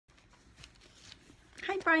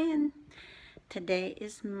Brian. Today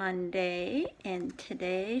is Monday, and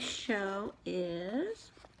today's show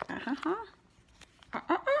is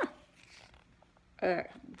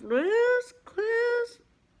Blues Clues.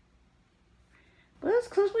 Blues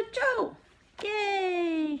Clues with Joe.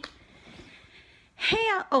 Yay!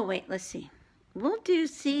 Hey, oh wait, let's see. We'll do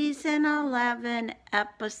season 11,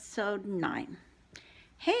 episode 9.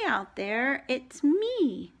 Hey out there, it's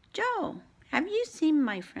me, Joe. Have you seen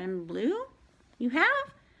my friend Blue? You have?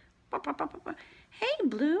 Hey,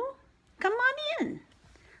 Blue, come on in.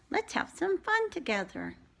 Let's have some fun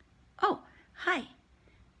together. Oh, hi.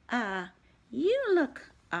 You look,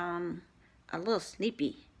 a little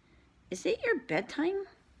sleepy. Is it your bedtime?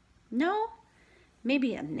 No?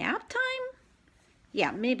 Maybe a nap time?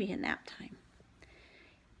 Yeah, maybe a nap time.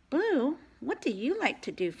 Blue, what do you like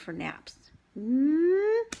to do for naps?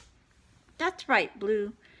 That's right,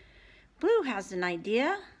 Blue. Blue has an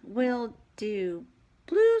idea. We'll do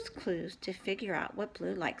Blue's Clues to figure out what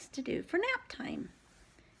Blue likes to do for nap time.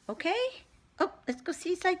 Okay? Oh, let's go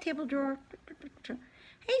see side table drawer.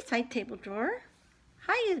 Hey, side table drawer.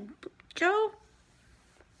 Hi, Joe.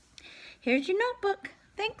 Here's your notebook.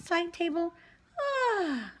 Thanks, side table.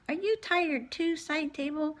 Are you tired too, side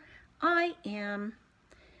table? I am.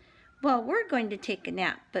 Well, we're going to take a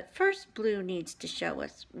nap, but first Blue needs to show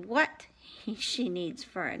us what she needs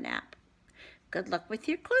for a nap. Good luck with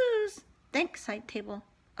your clues. Thanks, side table.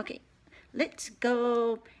 Okay, let's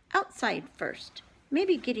go outside first.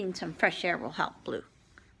 Maybe getting some fresh air will help Blue.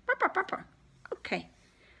 Okay.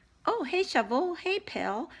 Oh, hey, Shovel. Hey,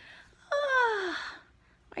 Pail.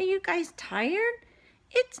 Are you guys tired?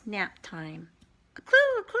 It's nap time. A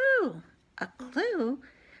clue. A clue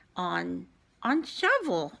on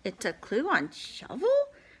Shovel. It's a clue on Shovel?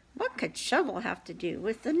 What could Shovel have to do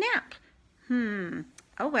with the nap?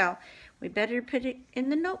 Oh well, we better put it in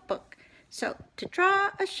the notebook. So, to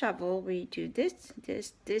draw a shovel, we do this,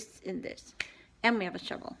 and this. And we have a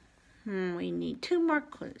shovel. We need 2 more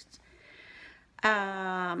clues.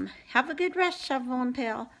 Have a good rest, Shovel and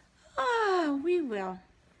Pail. We will.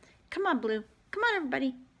 Come on, Blue. Come on,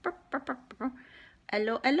 everybody.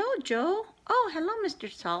 Hello, Joe. Oh, hello, Mr.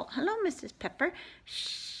 Salt. Hello, Mrs. Pepper.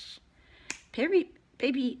 Shh. Baby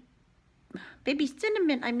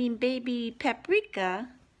Cinnamon, baby Paprika.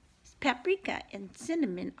 Paprika and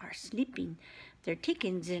Cinnamon are sleeping. They're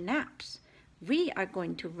taking their naps. We are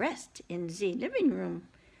going to rest in the living room.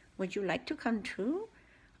 Would you like to come too?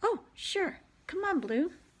 Oh, sure. Come on,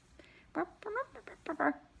 Blue.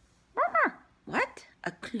 What?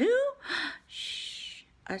 A clue? Shh.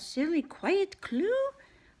 A silly, quiet clue?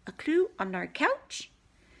 A clue on our couch?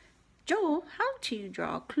 Joel, how do you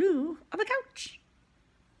draw a clue of a couch?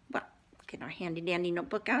 Well, get our handy-dandy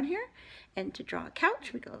notebook out here. And to draw a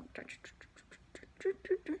couch, we go,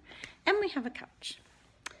 and we have a couch.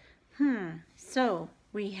 So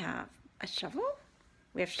we have a shovel,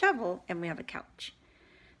 we have shovel, and we have a couch.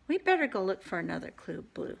 We better go look for another clue,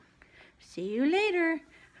 Blue. See you later.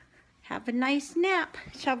 Have a nice nap,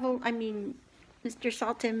 Mr.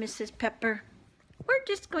 Salt and Mrs. Pepper. We're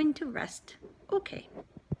just going to rest. Okay.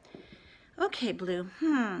 Okay, Blue.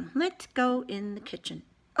 Let's go in the kitchen.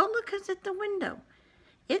 Oh, look who's at the window.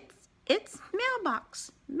 It's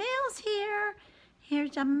Mailbox. Mail's here.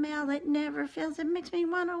 Here's a mail that never fails. It makes me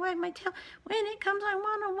want to wag my tail. When it comes, I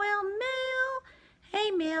want to wail. Mail.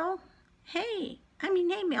 Hey, Mail. Hey,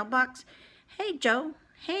 Mailbox. Hey, Joe.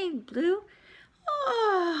 Hey, Blue.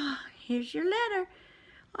 Oh, here's your letter.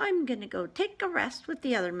 I'm going to go take a rest with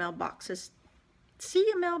the other mailboxes. See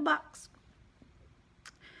you, Mailbox.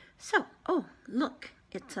 So, oh, look.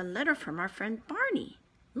 It's a letter from our friend Barney.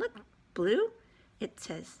 Look, Blue. It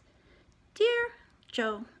says, Dear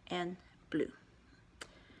Joe and Blue,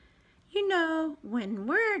 you know, when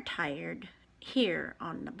we're tired here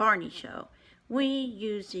on the Barney Show, we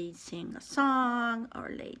usually sing a song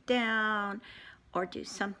or lay down or do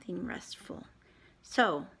something restful.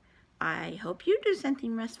 So, I hope you do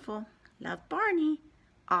something restful. Love, Barney.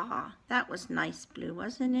 That was nice, Blue,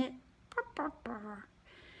 wasn't it?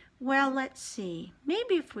 Well, let's see.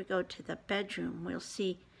 Maybe if we go to the bedroom, we'll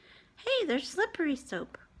see. Hey, there's Slippery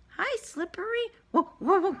Soap. Hi, Slippery.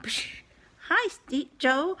 Whoa. Hi,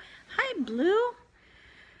 Joe. Hi, Blue.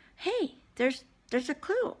 Hey, there's a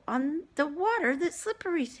clue on the water that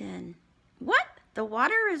Slippery's in. What? The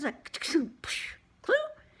water is a clue?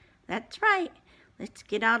 That's right. Let's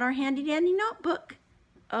get out our handy-dandy notebook.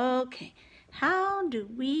 Okay, how do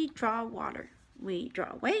we draw water? We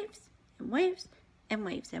draw waves and waves and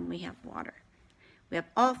waves, and we have water. We have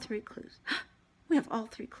all 3 clues. We have all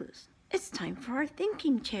 3 clues. It's time for our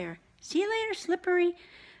thinking chair. See you later, Slippery.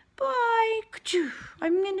 Bye.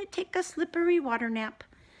 I'm going to take a slippery water nap.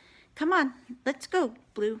 Come on, let's go,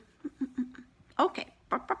 Blue. Okay.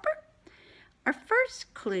 Our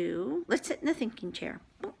first clue, let's sit in the thinking chair.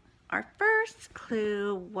 Our first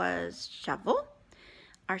clue was shovel.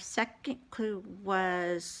 Our second clue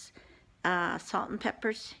was Salt and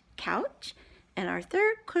Pepper's couch. And our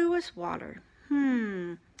third clue was water.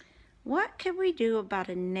 What could we do about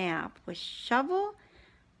a nap with shovel,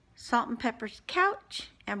 Salt and Pepper's couch,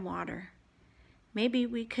 and water? Maybe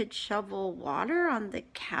we could shovel water on the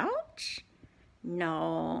couch?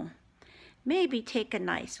 No. Maybe take a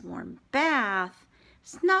nice warm bath,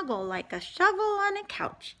 snuggle like a shovel on a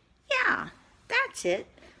couch. Yeah, that's it.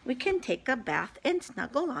 We can take a bath and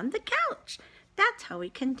snuggle on the couch. That's how we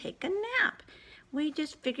can take a nap. We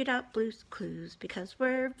just figured out Blue's clues because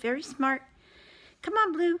we're very smart. Come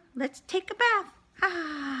on, Blue, let's take a bath.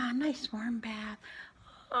 Ah, nice warm bath.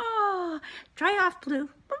 Oh, dry off, Blue.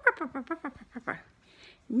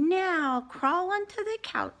 Now crawl onto the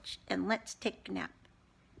couch and let's take a nap.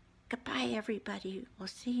 Goodbye, everybody. We'll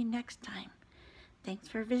see you next time. Thanks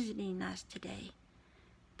for visiting us today.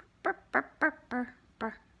 And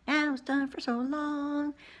it was done for so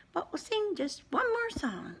long, but we'll sing just one more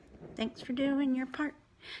song. Thanks for doing your part.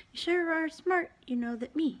 You sure are smart. You know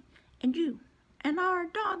that me and you and our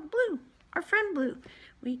dog Blue, our friend Blue,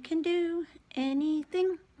 we can do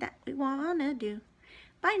anything that we want to do.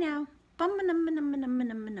 Bye now.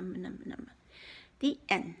 The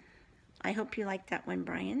end. I hope you liked that one,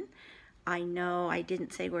 Brian. I know I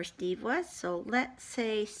didn't say where Steve was, so let's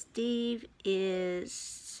say Steve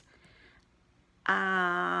is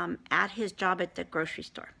at his job at the grocery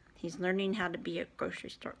store. He's learning how to be a grocery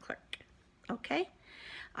store clerk. Okay?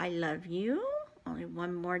 I love you. Only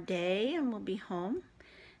one more day and we'll be home.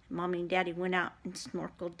 Mommy and Daddy went out and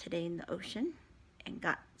snorkeled today in the ocean and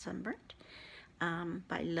got sunburnt.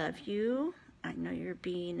 But I love you. I know you're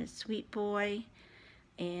being a sweet boy.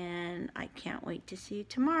 And I can't wait to see you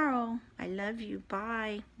tomorrow. I love you.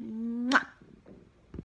 Bye. Mwah.